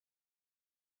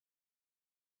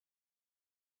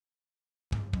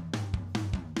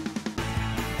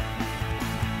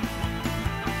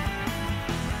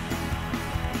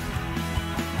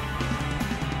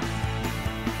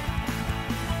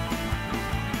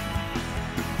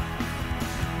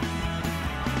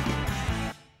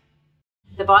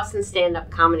The Boston Stand-Up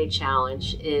Comedy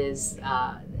Challenge is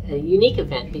a unique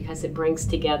event because it brings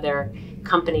together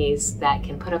companies that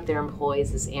can put up their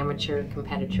employees as amateur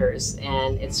competitors,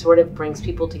 and it sort of brings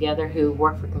people together who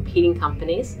work for competing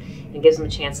companies and gives them a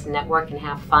chance to network and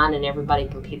have fun, and everybody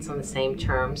competes on the same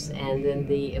terms. And then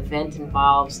the event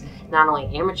involves not only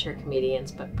amateur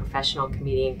comedians but professional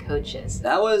comedian coaches.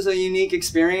 That was a unique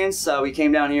experience. We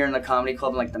came down here in the comedy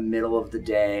club in like the middle of the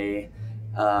day,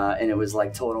 and it was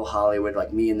like total Hollywood,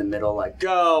 like me in the middle, like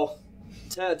go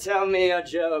tell me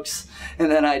jokes,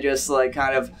 and then I just like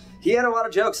kind of, he had a lot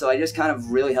of jokes, so I just kind of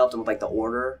really helped him with like the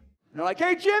order. And they're like,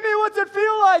 hey Jimmy, what's it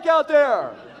feel like out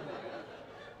there?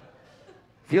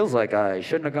 Feels like I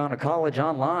shouldn't have gone to college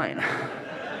online.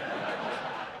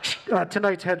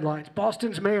 Tonight's headlines: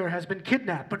 Boston's mayor has been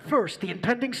kidnapped, but first, the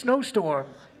impending snowstorm.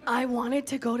 I wanted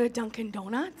to go to Dunkin'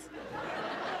 Donuts,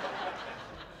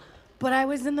 but I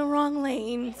was in the wrong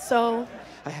lane, so...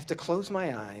 I have to close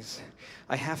my eyes.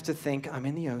 I have to think I'm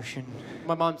in the ocean.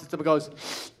 My mom sits up and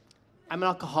goes, I'm an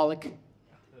alcoholic,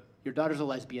 your daughter's a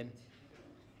lesbian,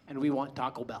 and we want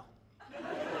Taco Bell.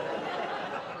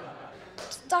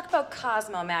 Let's talk about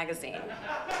Cosmo magazine.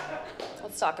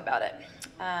 Let's talk about it.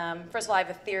 First of all, I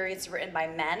have a theory it's written by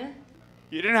men.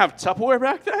 You didn't have Tupperware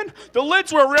back then? The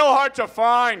lids were real hard to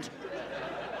find.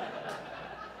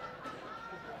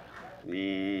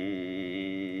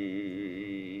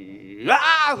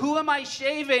 Who am I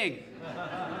shaving?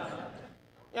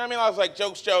 You know what I mean? I was like,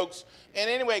 jokes. And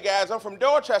anyway, guys, I'm from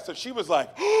Dorchester. She was like,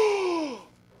 I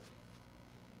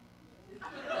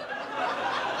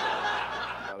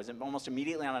was almost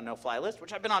immediately on a no-fly list,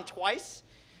 which I've been on twice.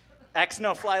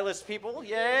 Ex-no-fly list people,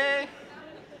 yay.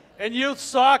 And youth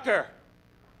soccer.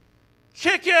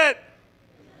 Kick it!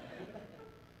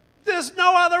 There's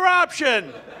no other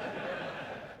option.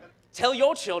 Tell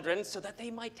your children so that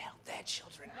they might tell their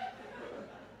children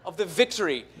of the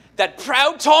victory that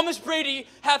proud Thomas Brady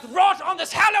hath wrought on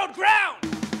this hallowed ground.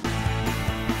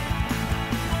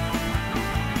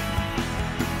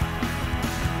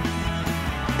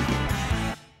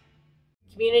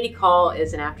 Community Call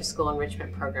is an after-school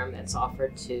enrichment program that's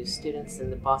offered to students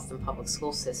in the Boston public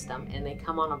school system, and they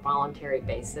come on a voluntary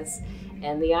basis.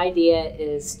 And the idea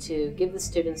is to give the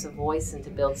students a voice and to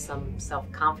build some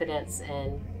self-confidence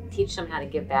and teach them how to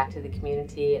give back to the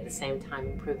community, at the same time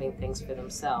improving things for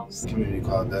themselves. Community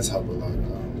Call does help a lot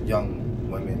of young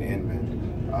women and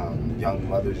men, young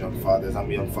mothers, young fathers.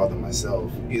 I'm a young father myself.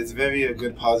 It's a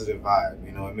good positive vibe.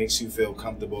 You know, it makes you feel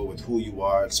comfortable with who you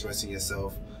are, expressing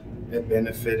yourself. It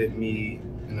benefited me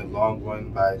in the long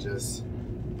run by just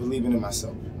believing in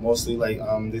myself. Mostly like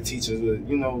the teachers would,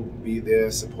 be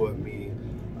there, support me.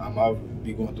 I'll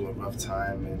be going through a rough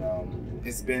time, and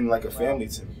it's been like a family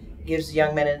to me. Gives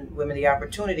young men and women the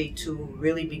opportunity to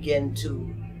really begin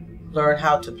to learn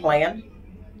how to plan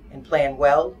and plan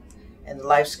well, and the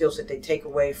life skills that they take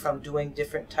away from doing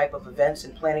different type of events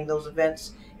and planning those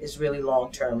events is really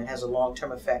long-term. It has a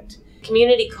long-term effect.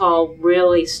 Community Call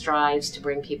really strives to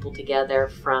bring people together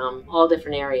from all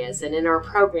different areas, and in our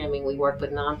programming we work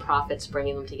with nonprofits,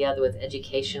 bringing them together with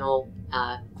educational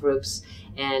groups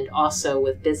and also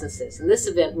with businesses. And this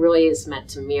event really is meant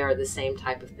to mirror the same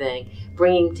type of thing,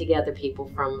 bringing together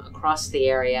people from across the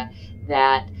area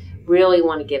that really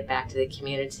want to give back to the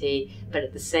community, but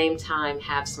at the same time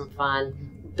have some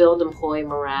fun, build employee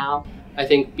morale. I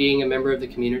think being a member of the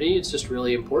community, it's just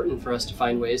really important for us to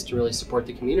find ways to really support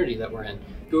the community that we're in.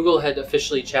 Google had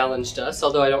officially challenged us,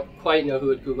 although I don't quite know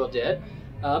who at Google did,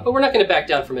 but we're not going to back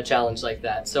down from a challenge like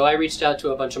that. So I reached out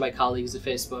to a bunch of my colleagues at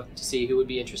Facebook to see who would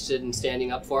be interested in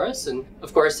standing up for us. And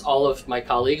of course, all of my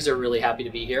colleagues are really happy to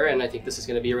be here, and I think this is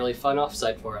going to be a really fun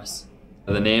offsite for us.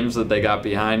 The names that they got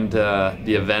behind the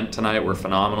event tonight were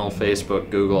phenomenal.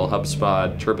 Facebook, Google,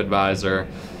 HubSpot, TripAdvisor.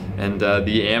 And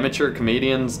the amateur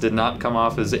comedians did not come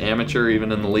off as amateur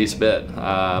even in the least bit.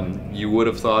 You would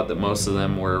have thought that most of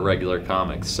them were regular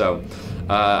comics. So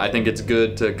I think it's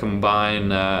good to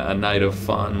combine a night of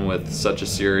fun with such a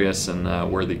serious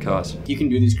and worthy cause. You can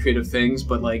do these creative things,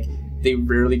 but like they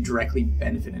rarely directly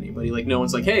benefit anybody. Like no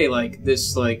one's like, hey, like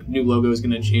this like new logo is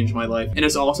gonna change my life. And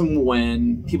it's awesome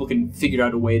when people can figure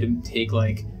out a way to take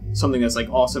like something that's like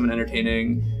awesome and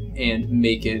entertaining and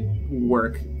make it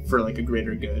work for like a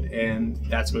greater good. And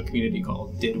that's what Community Call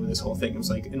did with this whole thing. It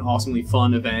was like an awesomely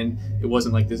fun event. It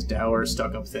wasn't like this dour,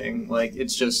 stuck up thing. Like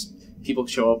it's just people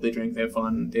show up, they drink, they have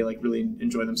fun, they like really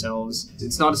enjoy themselves.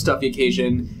 It's not a stuffy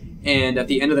occasion. And at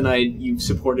the end of the night, you've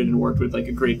supported and worked with like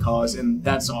a great cause, and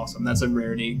that's awesome. That's a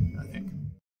rarity, I